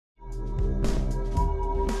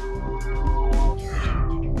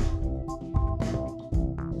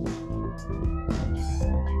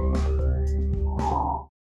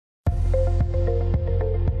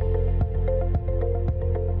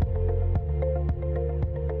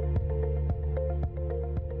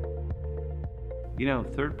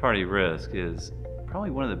Third-party risk is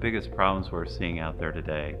probably one of the biggest problems we're seeing out there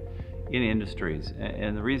today in industries.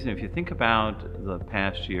 And the reason, if you think about the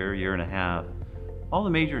past year and a half, all the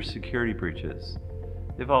major security breaches,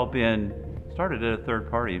 they've all been started at a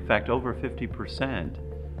third party. In fact, over 50%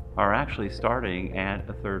 are actually starting at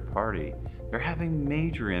a third party. They're having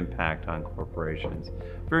major impact on corporations.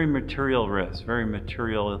 Very material risks, very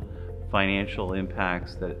material financial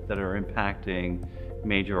impacts that are impacting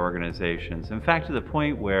major organizations. In fact, to the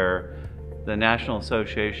point where the National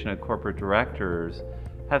Association of Corporate Directors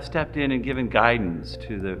have stepped in and given guidance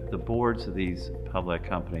to the boards of these public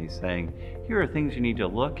companies, saying, here are things you need to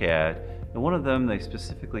look at. And one of them they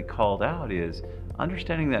specifically called out is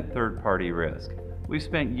understanding that third-party risk. We've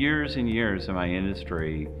spent years and years in my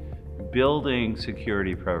industry building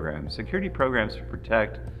security programs to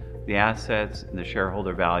protect the assets and the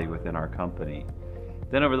shareholder value within our company.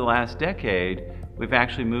 Then over the last decade, we've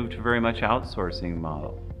actually moved to a very much outsourcing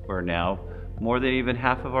model, where now more than even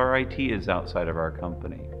half of our IT is outside of our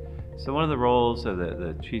company. So one of the roles of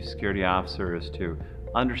the Chief Security Officer is to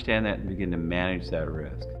understand that and begin to manage that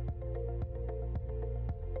risk.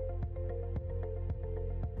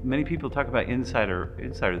 Many people talk about insider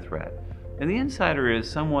threat. And the insider is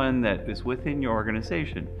someone that is within your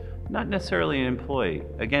organization, not necessarily an employee.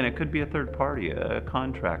 Again, it could be a third party, a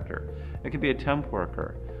contractor. It could be a temp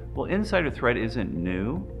worker. Well, insider threat isn't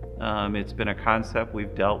new. It's been a concept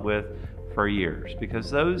we've dealt with for years, because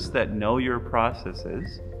those that know your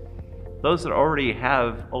processes, those that already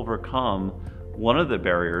have overcome one of the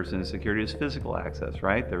barriers in security is physical access,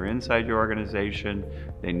 right? They're inside your organization,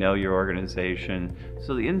 they know your organization.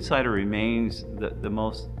 So the insider remains the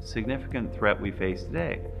most significant threat we face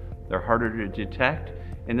today. They're harder to detect,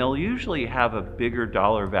 and they'll usually have a bigger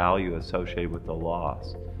dollar value associated with the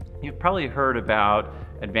loss. You've probably heard about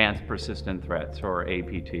advanced persistent threats, or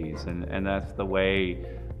APTs, and that's the way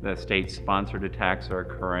the state-sponsored attacks are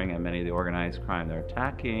occurring and many of the organized crime. They're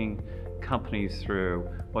attacking companies through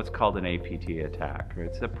what's called an APT attack, or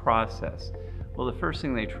it's a process. Well, the first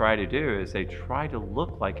thing they try to do is they try to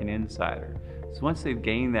look like an insider. So once they've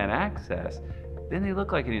gained that access, then they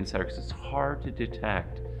look like an insider, because it's hard to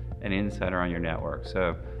detect an insider on your network.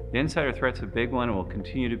 So the insider threat's a big one and will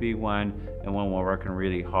continue to be one, and one we're working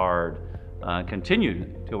really hard,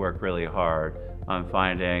 continue to work really hard on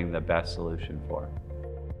finding the best solution for.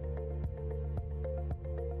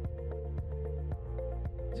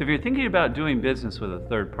 So if you're thinking about doing business with a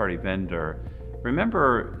third-party vendor,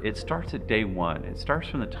 remember it starts at day one. It starts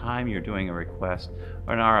from the time you're doing a request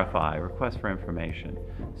or an RFI, request for information.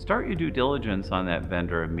 Start your due diligence on that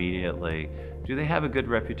vendor immediately. Do they have a good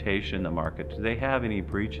reputation in the market? Do they have any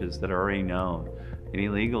breaches that are already known? Any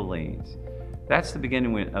legal liens? That's the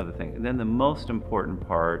beginning of the thing. And then the most important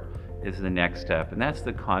part is the next step, and that's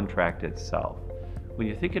the contract itself. When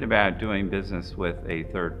you're thinking about doing business with a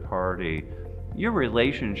third party, your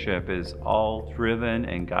relationship is all driven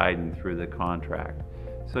and guided through the contract.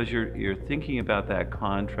 So as you're thinking about that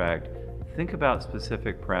contract, think about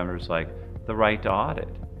specific parameters like the right to audit.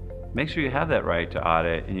 Make sure you have that right to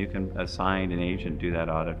audit, and you can assign an agent to do that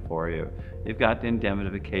audit for you. You've got the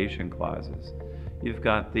indemnification clauses. You've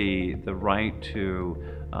got the right to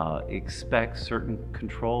expect certain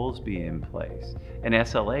controls be in place, and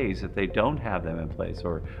SLAs if they don't have them in place,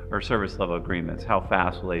 or service level agreements. How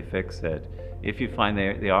fast will they fix it if you find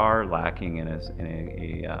they are lacking in a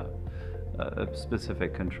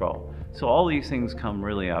specific control? So all these things come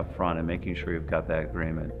really up front, and making sure you've got that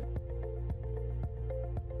agreement.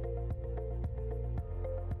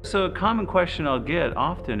 So a common question I'll get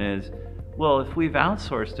often is, well, if we've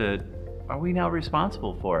outsourced it, are we now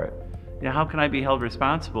responsible for it? How can I be held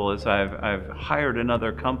responsible as I've hired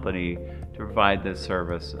another company to provide this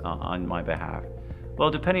service on my behalf? Well,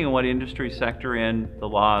 depending on what industry sector in, the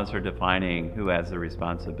laws are defining who has the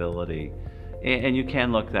responsibility. And you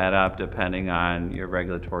can look that up depending on your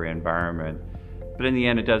regulatory environment. But in the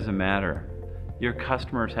end, it doesn't matter. Your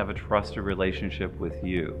customers have a trusted relationship with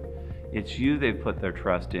you. It's you they've put their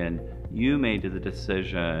trust in. You made the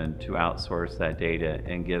decision to outsource that data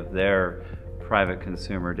and give their private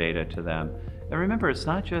consumer data to them. And remember, it's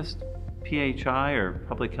not just PHI or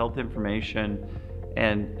public health information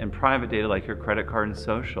and private data like your credit card and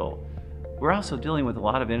social. We're also dealing with a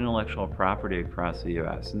lot of intellectual property across the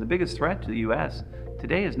US. And the biggest threat to the US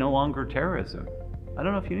today is no longer terrorism. I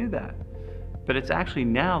don't know if you knew that, but it's actually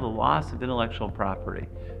now the loss of intellectual property.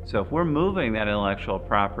 So if we're moving that intellectual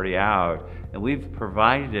property out and we've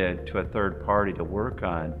provided it to a third party to work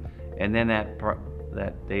on, and then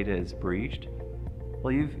that data is breached,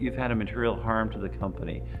 well, you've had a material harm to the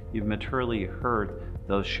company. You've materially hurt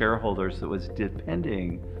those shareholders that was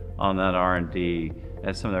depending on that R&D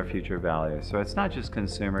as some of their future values. So it's not just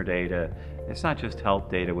consumer data, it's not just health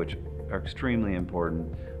data, which are extremely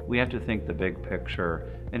important. We have to think the big picture.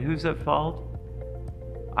 And who's at fault?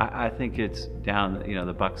 I think it's down,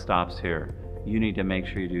 the buck stops here. You need to make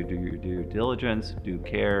sure you do your due diligence, do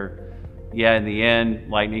care. Yeah, in the end,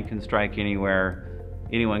 lightning can strike anywhere.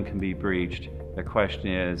 Anyone can be breached. The question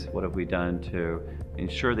is, what have we done to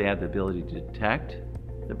ensure they have the ability to detect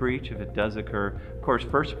the breach if it does occur? Of course,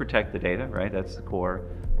 first protect the data, right? That's the core.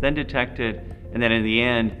 Then detect it, and then in the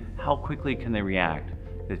end, how quickly can they react?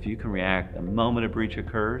 If you can react the moment a breach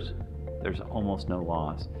occurs, there's almost no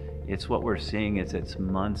loss. It's what we're seeing is it's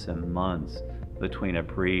months and months between a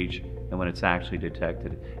breach and when it's actually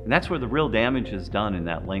detected. And that's where the real damage is done in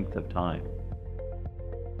that length of time.